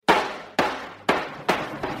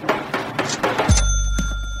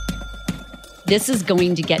this is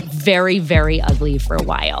going to get very, very ugly for a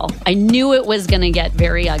while. I knew it was going to get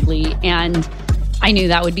very ugly, and I knew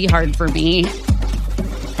that would be hard for me.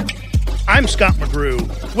 I'm Scott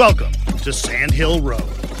McGrew. Welcome to Sand Hill Road.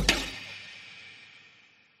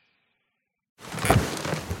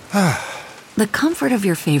 The comfort of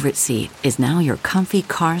your favorite seat is now your comfy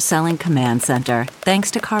car-selling command center, thanks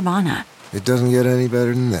to Carvana. It doesn't get any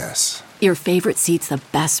better than this. Your favorite seat's the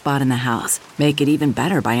best spot in the house. Make it even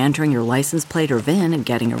better by entering your license plate or VIN and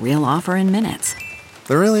getting a real offer in minutes.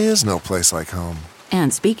 There really is no place like home.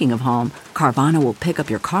 And speaking of home, Carvana will pick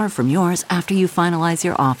up your car from yours after you finalize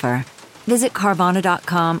your offer. Visit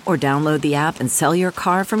Carvana.com or download the app and sell your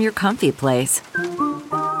car from your comfy place.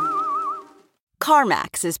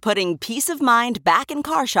 CarMax is putting peace of mind back in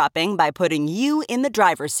car shopping by putting you in the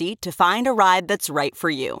driver's seat to find a ride that's right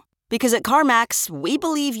for you. Because at CarMax, we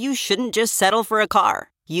believe you shouldn't just settle for a car.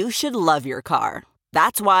 You should love your car.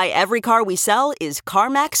 That's why every car we sell is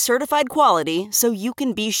CarMax certified quality, so you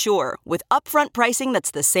can be sure with upfront pricing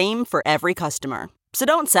that's the same for every customer. So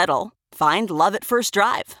don't settle. Find love at first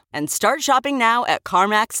drive and start shopping now at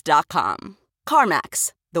CarMax.com.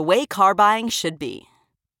 CarMax, the way car buying should be.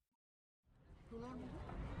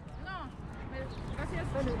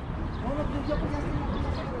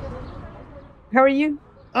 How are you?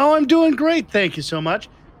 Oh, I'm doing great. Thank you so much.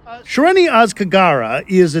 Shareni Azkagara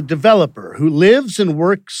is a developer who lives and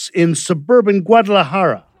works in suburban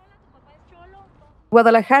Guadalajara.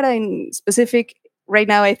 Guadalajara in specific, right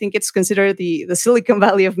now I think it's considered the Silicon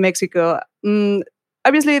Valley of Mexico.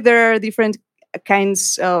 Obviously, there are different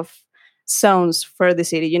kinds of zones for the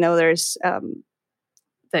city. You know, there's the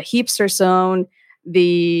hipster zone,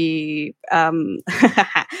 the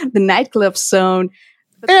the nightclub zone.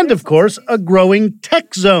 And, of course, a growing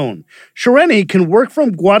tech zone. Shareni can work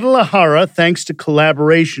from Guadalajara thanks to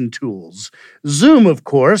collaboration tools. Zoom, of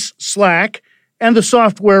course, Slack, and the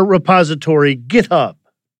software repository GitHub.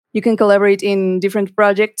 You can collaborate in different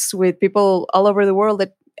projects with people all over the world.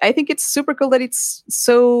 That I think it's super cool that it's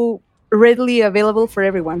so readily available for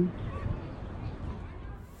everyone.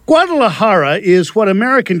 Guadalajara is what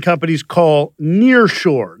American companies call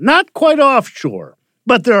nearshore, not quite offshore.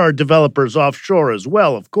 But there are developers offshore as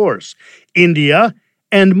well, of course. India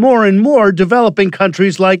and more developing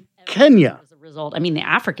countries like Kenya. As a result, I mean, the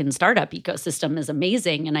African startup ecosystem is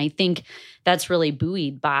amazing, and I think that's really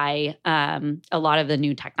buoyed by a lot of the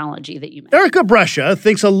new technology that you mentioned. Erica Brescia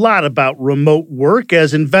thinks a lot about remote work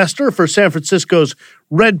as investor for San Francisco's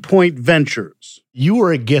Red Point Ventures. You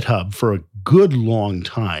were at GitHub for a good long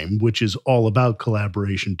time, which is all about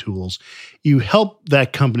collaboration tools. You helped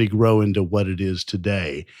that company grow into what it is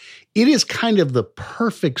today. It is kind of the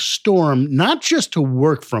perfect storm, not just to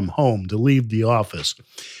work from home, to leave the office,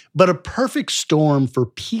 but a perfect storm for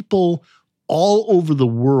people all over the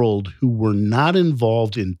world who were not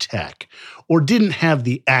involved in tech or didn't have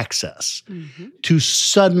the access to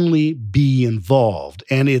suddenly be involved.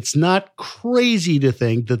 And it's not crazy to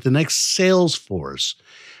think that the next Salesforce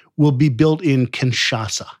will be built in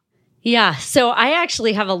Kinshasa. Yeah, so I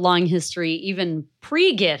actually have a long history, even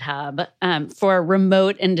pre-GitHub, for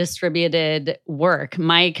remote and distributed work.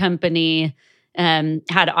 My company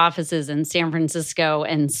had offices in San Francisco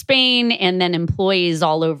and Spain, and then employees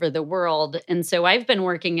all over the world. And so I've been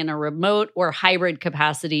working in a remote or hybrid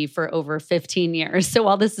capacity for over 15 years. So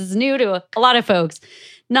while this is new to a lot of folks,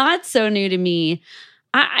 not so new to me,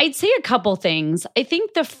 I'd say a couple things. I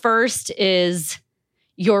think the first is,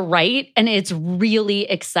 you're right. And it's really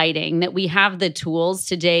exciting that we have the tools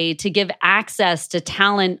today to give access to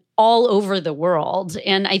talent all over the world.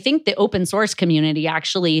 And I think the open source community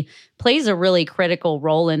actually plays a really critical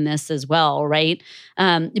role in this as well, right?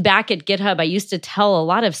 Back at GitHub, I used to tell a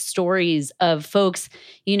lot of stories of folks,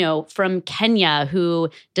 you know, from Kenya who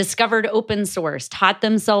discovered open source, taught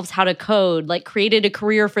themselves how to code, like created a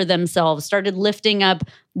career for themselves, started lifting up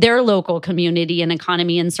their local community and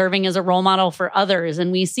economy and serving as a role model for others.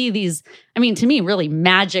 And we see these, I mean, to me, really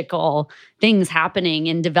magical things happening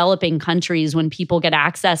in developing countries when people get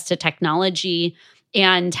access to technology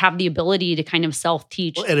and have the ability to kind of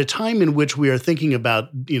self-teach. At a time in which we are thinking about,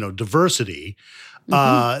 you know, diversity,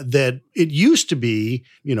 that it used to be,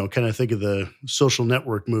 you know, kind of think of the Social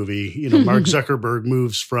Network movie, you know, Mark Zuckerberg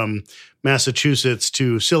moves from Massachusetts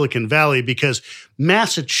to Silicon Valley because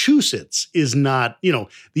Massachusetts is not, you know,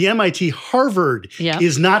 the MIT Harvard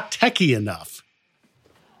is not techie enough.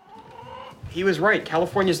 He was right.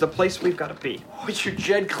 California's the place we've got to be. Oh, it's your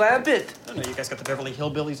Jed Clampett. I don't know, you guys got the Beverly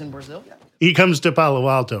Hillbillies in Brazil? Yeah. He comes to Palo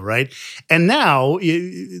Alto, right? And now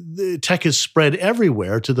the tech is spread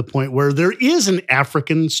everywhere to the point where there is an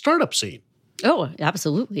African startup scene. Oh,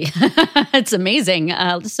 absolutely. It's amazing.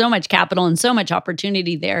 So much capital and so much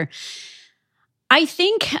opportunity there. I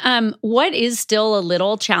think what is still a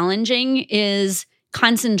little challenging is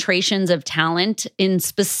concentrations of talent in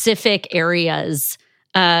specific areas,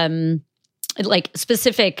 like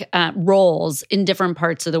specific roles in different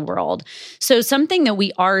parts of the world. So something that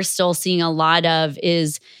we are still seeing a lot of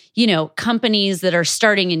is, companies that are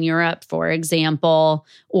starting in Europe, for example,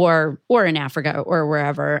 or in Africa or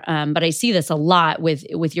wherever. But I see this a lot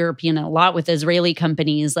with European and a lot with Israeli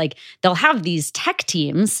companies. Like they'll have these tech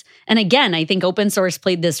teams. And again, I think open source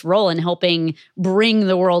played this role in helping bring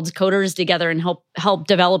the world's coders together and help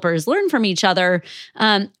developers learn from each other.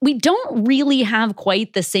 We don't really have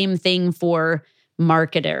quite the same thing for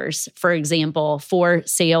marketers, for example, for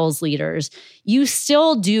sales leaders. You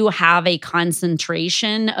still do have a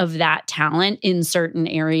concentration of that talent in certain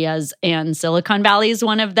areas, and Silicon Valley is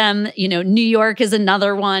one of them. New York is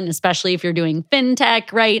another one, especially if you're doing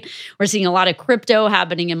fintech, right? We're seeing a lot of crypto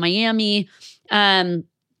happening in Miami. And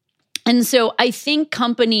so I think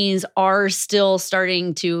companies are still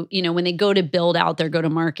starting to, when they go to build out their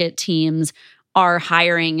go-to-market teams, are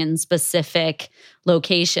hiring in specific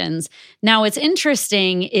locations. Now, what's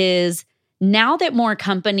interesting is now that more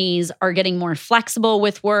companies are getting more flexible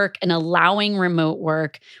with work and allowing remote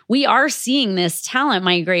work, we are seeing this talent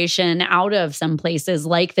migration out of some places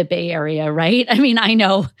like the Bay Area, right? I mean, I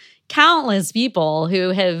know countless people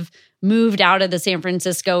who have moved out of the San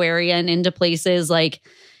Francisco area and into places like,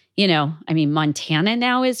 Montana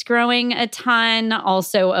now is growing a ton.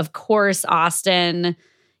 Also, of course, Austin.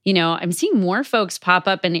 I'm seeing more folks pop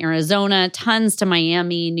up in Arizona, tons to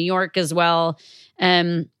Miami, New York as well.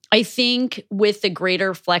 I think with the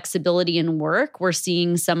greater flexibility in work, we're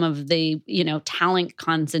seeing some of the, talent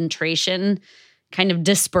concentration kind of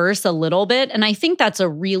disperse a little bit. And I think that's a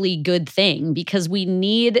really good thing because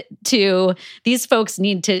these folks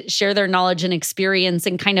need to share their knowledge and experience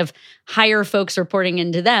and kind of hire folks reporting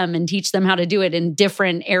into them and teach them how to do it in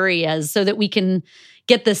different areas so that we can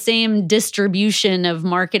get the same distribution of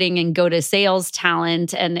marketing and go-to-sales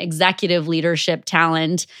talent and executive leadership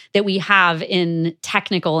talent that we have in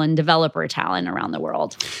technical and developer talent around the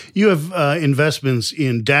world. You have investments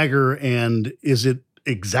in Dagger and is it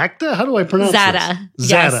Exacta? How do I pronounce Zata. this?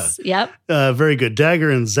 Zata. Yes. Yep. Very good. Dagger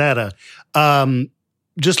and Zata.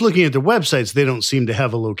 Just looking at their websites, they don't seem to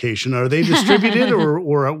have a location. Are they distributed or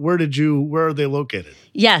where are they located?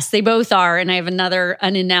 Yes, they both are. And I have another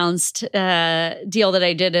unannounced deal that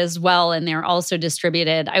I did as well, and they're also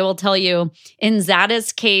distributed. I will tell you, in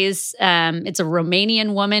Zata's case, it's a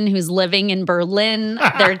Romanian woman who's living in Berlin.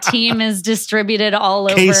 Their team is distributed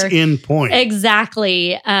all over. Case in point.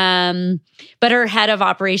 Exactly. But her head of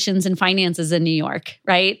operations and finance is in New York,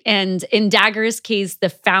 right? And in Dagger's case, the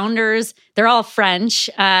founders, they're all French,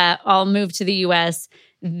 all moved to the US.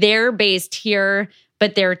 They're based here,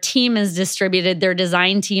 but their team is distributed. Their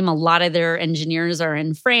design team, a lot of their engineers are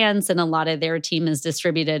in France, and a lot of their team is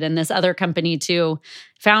distributed. And this other company too,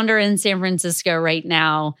 founder in San Francisco right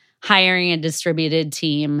now, hiring a distributed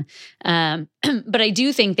team. But I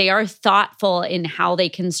do think they are thoughtful in how they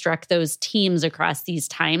construct those teams across these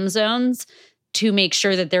time zones to make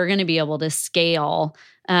sure that they're going to be able to scale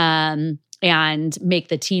and make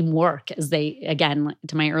the team work as they, again,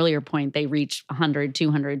 to my earlier point, they reach 100,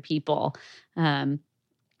 200 people.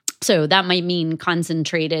 So that might mean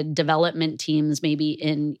concentrated development teams maybe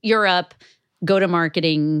in Europe,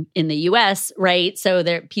 go-to-marketing in the US, right? So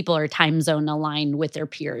that people are time zone aligned with their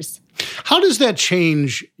peers. How does that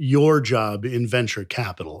change your job in venture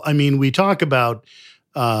capital? I mean, we talk about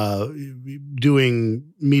doing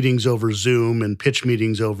meetings over Zoom and pitch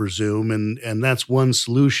meetings over Zoom, and that's one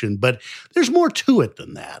solution. But there's more to it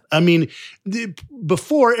than that. I mean,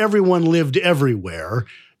 before everyone lived everywhere,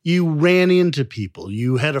 you ran into people.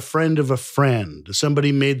 You had a friend of a friend.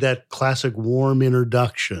 Somebody made that classic warm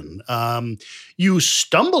introduction. You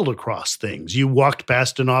stumbled across things. You walked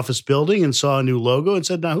past an office building and saw a new logo and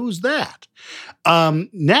said, now, who's that?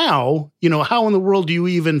 Now, how in the world do you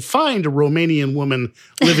even find a Romanian woman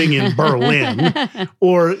living in Berlin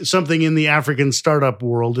or something in the African startup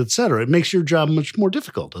world, et cetera? It makes your job much more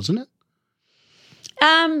difficult, doesn't it?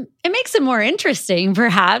 It makes it more interesting,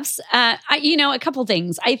 perhaps. A couple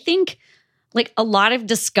things. I think like a lot of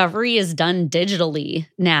discovery is done digitally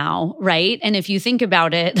now, right? And if you think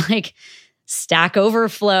about it, like Stack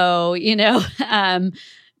Overflow,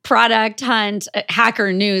 Product Hunt,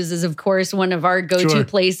 Hacker News is, of course, one of our go-to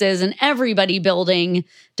places, and everybody building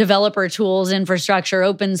developer tools, infrastructure,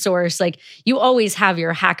 open source, like you always have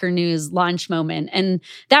your Hacker News launch moment. And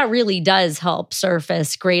that really does help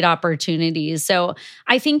surface great opportunities. So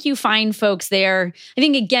I think you find folks there. I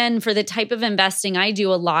think, again, for the type of investing I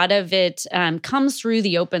do, a lot of it comes through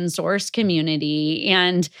the open source community.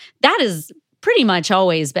 And that is pretty much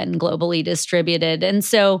always been globally distributed. And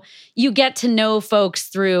so you get to know folks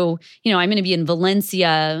through, I'm going to be in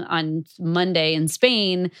Valencia on Monday in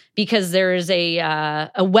Spain because there's a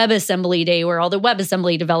WebAssembly day where all the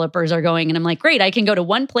WebAssembly developers are going. And I'm like, great, I can go to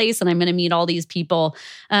one place and I'm going to meet all these people.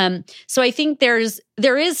 So I think there is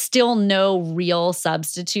still no real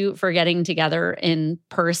substitute for getting together in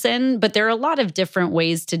person, but there are a lot of different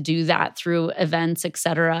ways to do that through events, et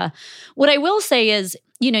cetera. What I will say is,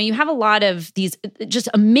 you have a lot of these just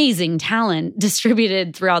amazing talent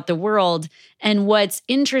distributed throughout the world. And what's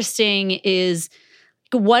interesting is,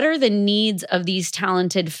 what are the needs of these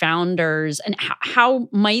talented founders and how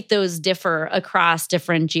might those differ across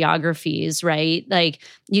different geographies, right? Like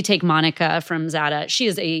you take Monica from Zata. She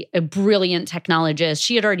is a brilliant technologist.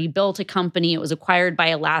 She had already built a company. It was acquired by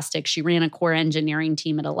Elastic. She ran a core engineering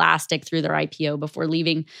team at Elastic through their IPO before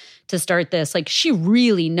leaving to start this. Like she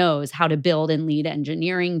really knows how to build and lead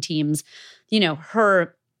engineering teams.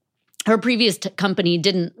 Her previous company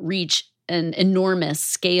didn't reach an enormous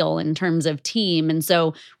scale in terms of team. And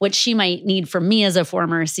so what she might need from me as a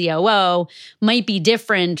former COO might be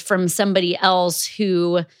different from somebody else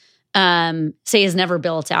who, say, has never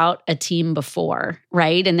built out a team before,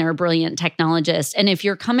 right? And they're a brilliant technologist. And if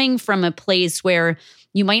you're coming from a place where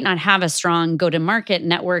you might not have a strong go-to-market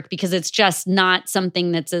network because it's just not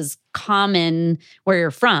something that's as common where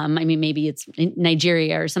you're from. I mean, maybe it's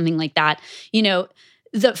Nigeria or something like that.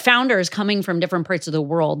 The founders coming from different parts of the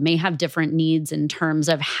world may have different needs in terms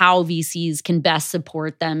of how VCs can best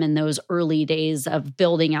support them in those early days of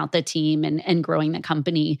building out the team and growing the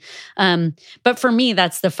company. But for me,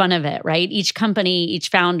 that's the fun of it, right? Each company, each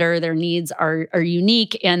founder, their needs are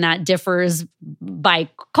unique, and that differs by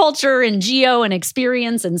culture and geo and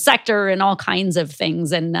experience and sector and all kinds of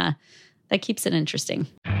things. And that keeps it interesting.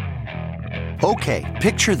 Okay,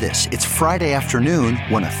 picture this. It's Friday afternoon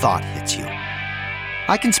when a thought hits you.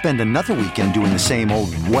 I can spend another weekend doing the same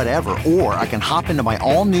old whatever, or I can hop into my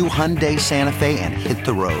all-new Hyundai Santa Fe and hit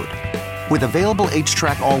the road. With available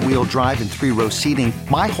H-Track all-wheel drive and 3-row seating,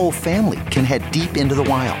 my whole family can head deep into the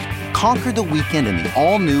wild. Conquer the weekend in the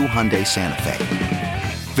all-new Hyundai Santa Fe.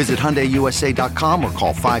 Visit HyundaiUSA.com or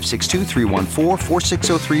call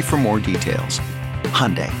 562-314-4603 for more details.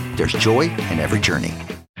 Hyundai, there's joy in every journey.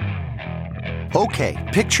 Okay,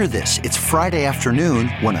 picture this. It's Friday afternoon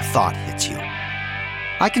when a thought hits you.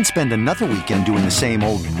 I can spend another weekend doing the same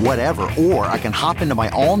old whatever, or I can hop into my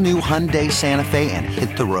all-new Hyundai Santa Fe and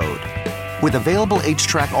hit the road. With available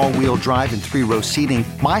H-Track all-wheel drive and 3-row seating,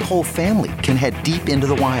 my whole family can head deep into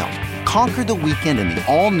the wild. Conquer the weekend in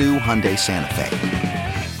the all-new Hyundai Santa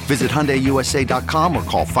Fe. Visit HyundaiUSA.com or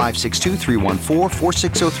call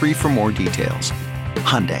 562-314-4603 for more details.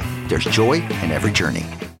 Hyundai, there's joy in every journey.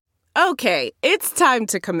 Okay, it's time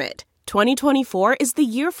to commit. 2024 is the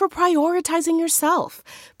year for prioritizing yourself.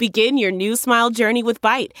 Begin your new smile journey with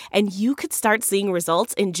Byte, and you could start seeing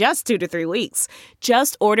results in just 2 to 3 weeks.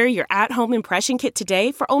 Just order your at-home impression kit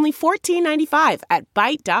today for only $14.95 at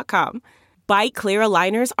Byte.com. Byte Clear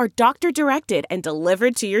aligners are doctor-directed and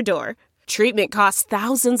delivered to your door. Treatment costs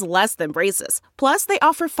thousands less than braces. Plus, they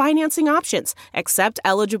offer financing options, accept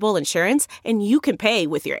eligible insurance, and you can pay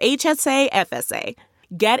with your HSA FSA.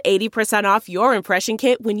 Get 80% off your impression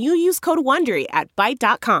kit when you use code WONDERY at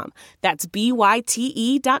Byte.com. That's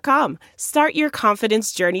BYTE.com. Start your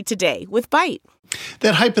confidence journey today with Byte.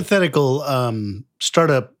 That hypothetical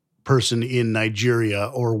startup person in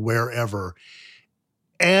Nigeria or wherever,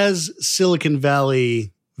 as Silicon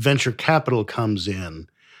Valley venture capital comes in,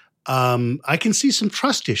 I can see some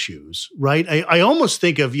trust issues, right? I almost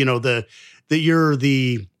think of, that you're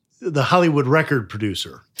the Hollywood record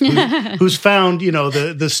producer who's found,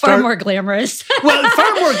 the start. Far more glamorous. Well,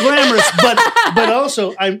 far more glamorous, but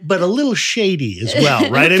also but a little shady as well,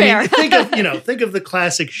 right? Fair. I mean, think of the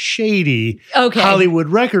classic shady Hollywood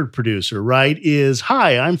record producer, right? Is,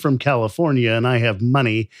 hi, I'm from California and I have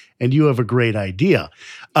money and you have a great idea.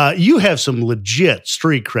 You have some legit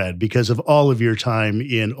street cred because of all of your time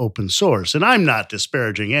in open source. And I'm not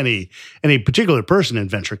disparaging any particular person in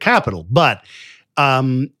venture capital, but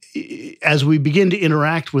as we begin to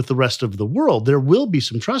interact with the rest of the world, there will be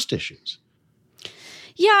some trust issues.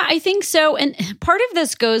 Yeah, I think so. And part of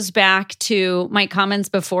this goes back to my comments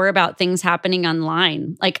before about things happening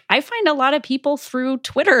online. Like, I find a lot of people through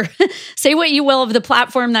Twitter, say what you will of the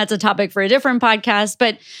platform, that's a topic for a different podcast.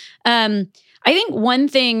 But I think one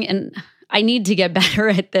thing, and I need to get better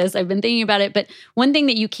at this, I've been thinking about it, but one thing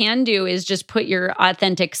that you can do is just put your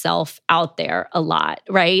authentic self out there a lot,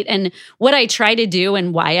 right? And what I try to do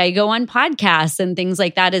and why I go on podcasts and things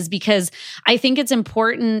like that is because I think it's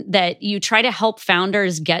important that you try to help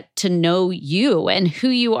founders get to know you and who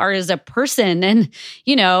you are as a person and,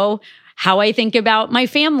 how I think about my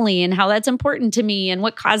family and how that's important to me and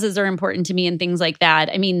what causes are important to me and things like that.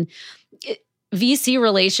 I mean, VC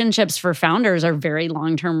relationships for founders are very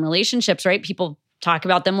long-term relationships, right? People talk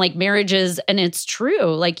about them like marriages, and it's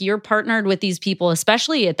true. Like, you're partnered with these people,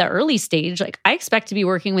 especially at the early stage. Like, I expect to be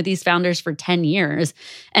working with these founders for 10 years,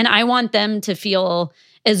 and I want them to feel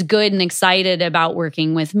as good and excited about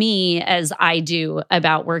working with me as I do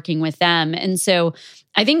about working with them. And so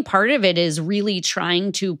I think part of it is really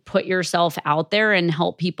trying to put yourself out there and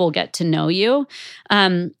help people get to know you.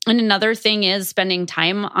 And another thing is spending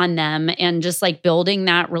time on them and just like building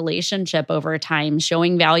that relationship over time,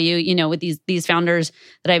 showing value, with these founders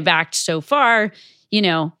that I've backed so far,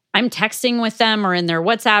 I'm texting with them or in their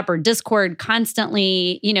WhatsApp or Discord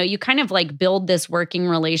constantly. You kind of like build this working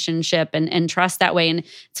relationship and trust that way. And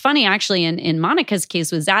it's funny, actually, in Monica's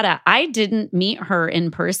case with Zada, I didn't meet her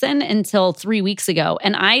in person until 3 weeks ago.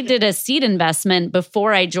 And I did a seed investment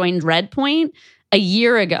before I joined Redpoint a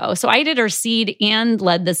year ago. So I did her seed and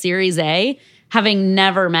led the Series A, having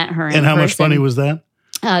never met her in person. And how much money was that?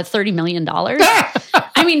 $30 million.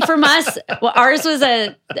 I mean, from us, ours was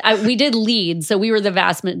we did lead. So we were the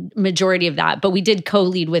vast majority of that, but we did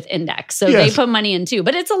co-lead with Index. So they put money in too,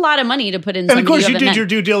 but it's a lot of money to put in. And of course you did your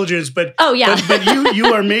due diligence, but oh yeah, but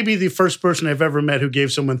you are maybe the first person I've ever met who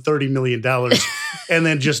gave someone $30 million and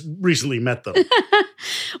then just recently met them.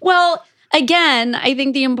 Well, again, I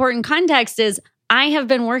think the important context is I have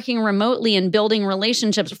been working remotely and building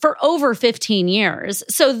relationships for over 15 years.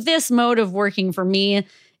 So this mode of working for me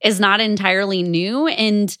is not entirely new.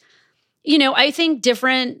 And, I think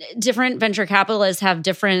different venture capitalists have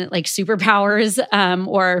different like superpowers,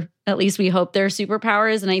 or at least we hope they're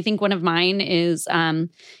superpowers. And I think one of mine is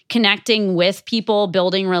connecting with people,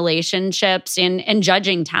 building relationships and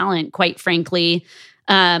judging talent, quite frankly,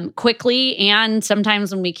 quickly, and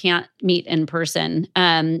sometimes when we can't meet in person.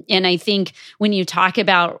 And I think when you talk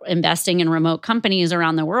about investing in remote companies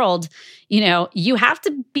around the world, you have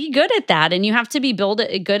to be good at that, and you have to be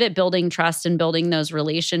good at building trust and building those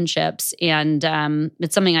relationships. And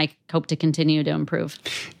it's something I hope to continue to improve.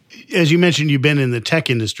 As you mentioned, you've been in the tech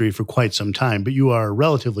industry for quite some time, but you are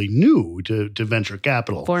relatively new to venture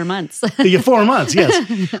capital. 4 months. 4 months,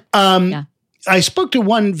 yes. Yeah. I spoke to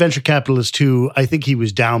one venture capitalist who I think he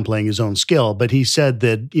was downplaying his own skill, but he said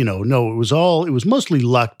that, no, it was mostly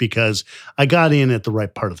luck because I got in at the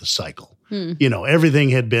right part of the cycle. Everything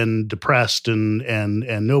had been depressed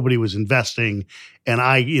and nobody was investing. And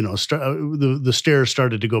the stairs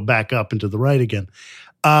started to go back up and to the right again.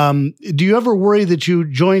 Do you ever worry that you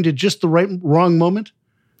joined at just the wrong moment?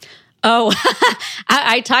 Oh,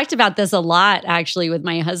 I talked about this a lot, actually, with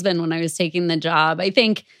my husband when I was taking the job. I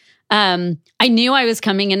think I knew I was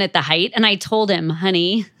coming in at the height, and I told him,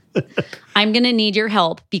 honey, I'm going to need your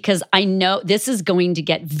help because I know this is going to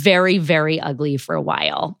get very, very ugly for a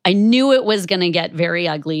while. I knew it was going to get very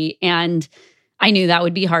ugly, and I knew that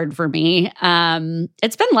would be hard for me.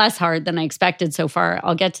 It's been less hard than I expected so far.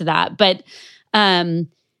 I'll get to that. But the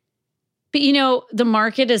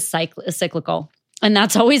market is cyclical, and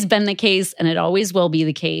that's always been the case, and it always will be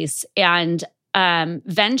the case. And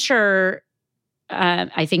venture,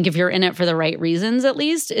 I think if you're in it for the right reasons, at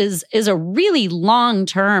least, is a really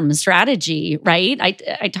long-term strategy, right?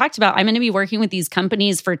 I talked about, I'm going to be working with these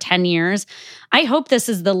companies for 10 years. I hope this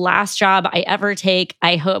is the last job I ever take.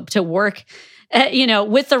 I hope to work,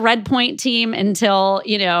 with the Redpoint team until,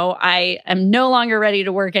 I am no longer ready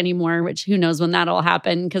to work anymore, which who knows when that'll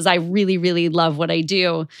happen, because I really, really love what I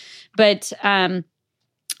do. But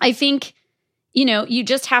I think, you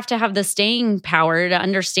just have to have the staying power to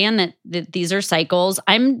understand that these are cycles.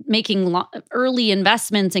 I'm making early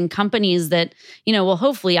investments in companies that, will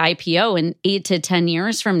hopefully IPO in 8 to 10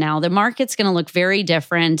 years from now. The market's going to look very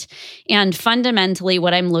different. And fundamentally,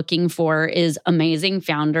 what I'm looking for is amazing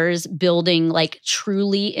founders building like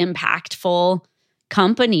truly impactful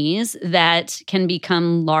companies that can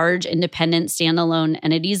become large, independent, standalone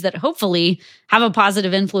entities that hopefully have a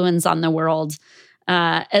positive influence on the world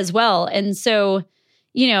as well. And so,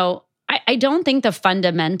 I don't think the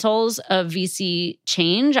fundamentals of VC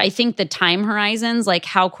change. I think the time horizons, like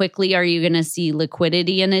how quickly are you going to see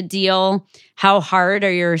liquidity in a deal? How hard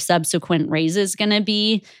are your subsequent raises going to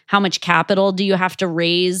be? How much capital do you have to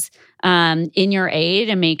raise in your A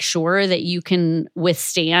to make sure that you can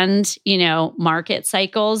withstand, market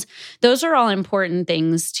cycles? Those are all important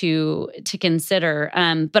things to consider.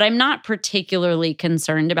 But I'm not particularly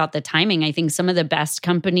concerned about the timing. I think some of the best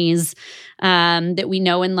companies that we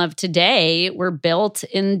know and love today were built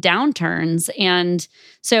in downturns. And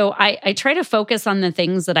so I try to focus on the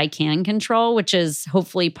things that I can control, which is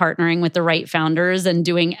hopefully partnering with the right founders and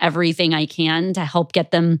doing everything I can to help get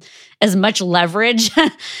them as much leverage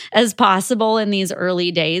as possible in these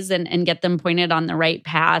early days and get them pointed on the right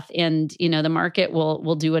path. And, the market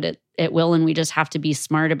will do what it will. And we just have to be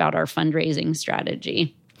smart about our fundraising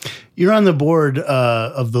strategy. You're on the board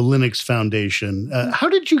of the Linux Foundation. How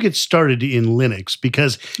did you get started in Linux?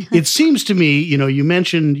 Because it seems to me, you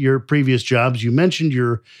mentioned your previous jobs. You mentioned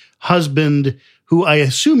your husband, who I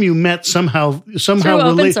assume you met somehow through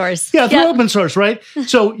open source. Yeah, through open source, right?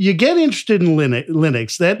 So you get interested in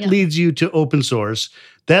Linux. That leads you to open source.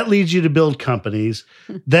 That leads you to build companies.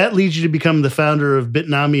 That leads you to become the founder of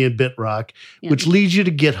Bitnami and BitRock, which leads you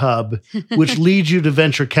to GitHub, which leads you to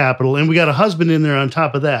venture capital. And we got a husband in there on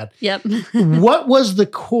top of that. Yep. What was the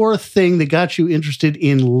core thing that got you interested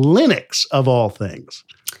in Linux, of all things?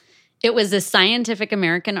 It was a Scientific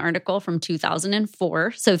American article from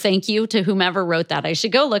 2004. So thank you to whomever wrote that. I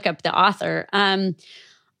should go look up the author.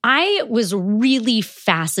 I was really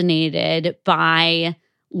fascinated by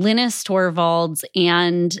Linus Torvalds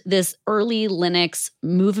and this early Linux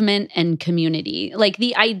movement and community. Like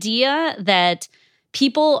the idea that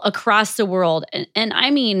people across the world, and I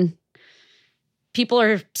mean, people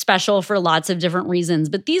are special for lots of different reasons,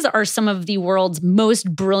 but these are some of the world's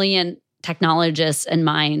most brilliant technologists and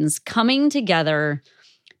minds coming together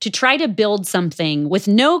to try to build something with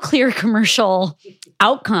no clear commercial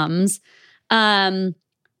outcomes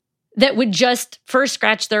that would just first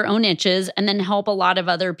scratch their own itches and then help a lot of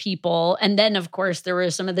other people. And then, of course, there were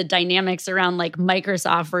some of the dynamics around like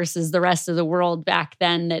Microsoft versus the rest of the world back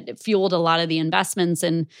then that fueled a lot of the investments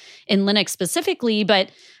in Linux specifically.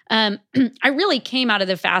 But I really came out of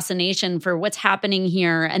the fascination for what's happening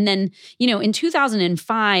here. And then, in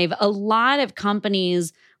 2005, a lot of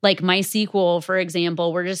companies like MySQL, for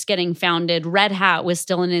example, were just getting founded. Red Hat was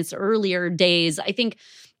still in its earlier days. I think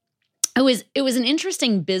it was an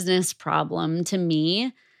interesting business problem to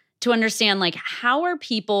me to understand, like, how are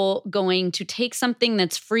people going to take something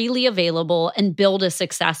that's freely available and build a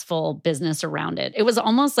successful business around it? It was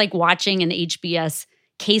almost like watching an HBS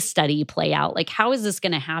case study play out. Like, how is this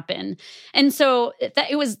going to happen? And so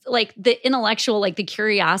it was like the intellectual, like the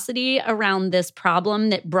curiosity around this problem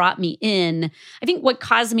that brought me in. I think what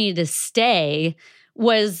caused me to stay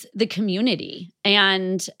was the community.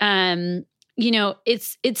 And,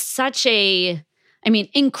 it's such a,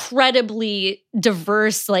 incredibly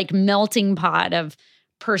diverse, like melting pot of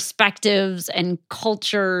perspectives and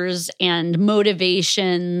cultures and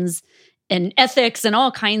motivations and ethics and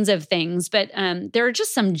all kinds of things. But there are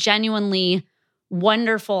just some genuinely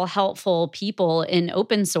wonderful, helpful people in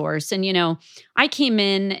open source. And, I came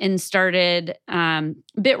in and started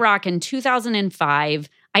BitRock in 2005.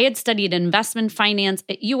 I had studied investment finance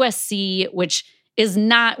at USC, which is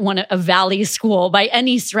not a Valley school by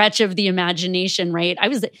any stretch of the imagination, right? I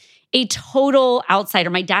was a total outsider.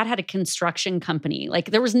 My dad had a construction company.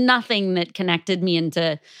 Like, there was nothing that connected me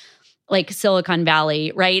into like Silicon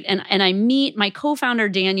Valley, right? And I meet my co-founder,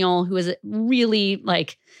 Daniel, who is a really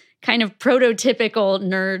like kind of prototypical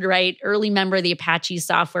nerd, right? Early member of the Apache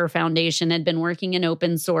Software Foundation, had been working in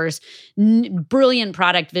open source, brilliant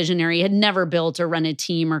product visionary, had never built or run a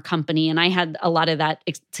team or company. And I had a lot of that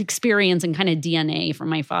experience and kind of DNA from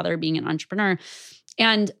my father being an entrepreneur.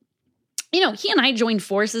 And, he and I joined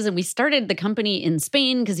forces and we started the company in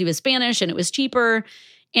Spain because he was Spanish and it was cheaper.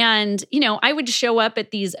 And, I would show up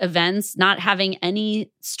at these events not having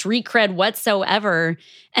any street cred whatsoever.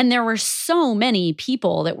 And there were so many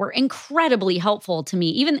people that were incredibly helpful to me,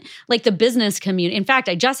 even like the business community. In fact,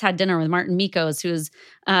 I just had dinner with Martin Mikos, who's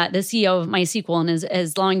the CEO of MySQL and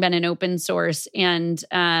has long been in open source. And,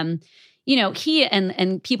 he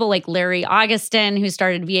and people like Larry Augustin, who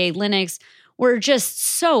started VA Linux, were just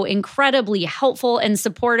so incredibly helpful and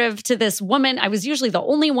supportive to this woman. I was usually the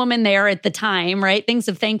only woman there at the time, right? Things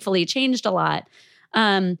have thankfully changed a lot.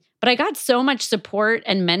 But I got so much support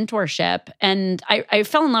and mentorship. And I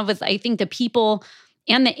fell in love with, I think, the people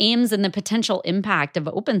and the aims and the potential impact of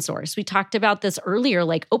open source. We talked about this earlier,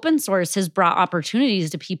 like open source has brought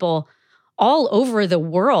opportunities to people all over the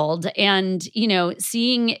world. And,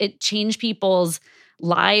 seeing it change people's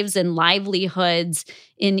lives and livelihoods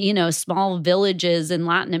in, small villages in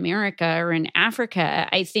Latin America or in Africa,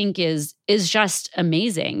 I think is just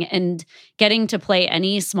amazing. And getting to play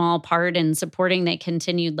any small part in supporting the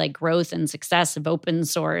continued growth and success of open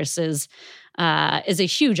source is a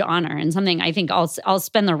huge honor, and something I think I'll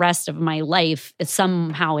spend the rest of my life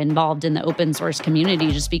somehow involved in the open source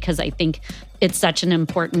community, just because I think it's such an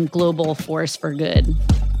important global force for good.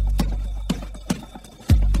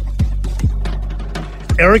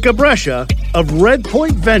 Erica Brescia of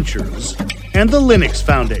Redpoint Ventures and the Linux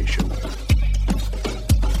Foundation.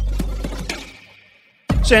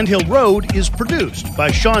 Sandhill Road is produced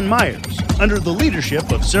by Sean Myers under the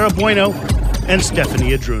leadership of Sarah Bueno and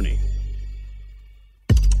Stephanie Adruni.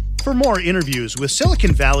 For more interviews with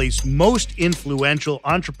Silicon Valley's most influential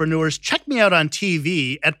entrepreneurs, check me out on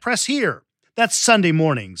TV at Press Here. That's Sunday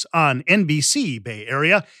mornings on NBC Bay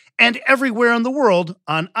Area and everywhere in the world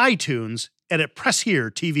on iTunes and at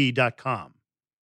PressHereTV.com.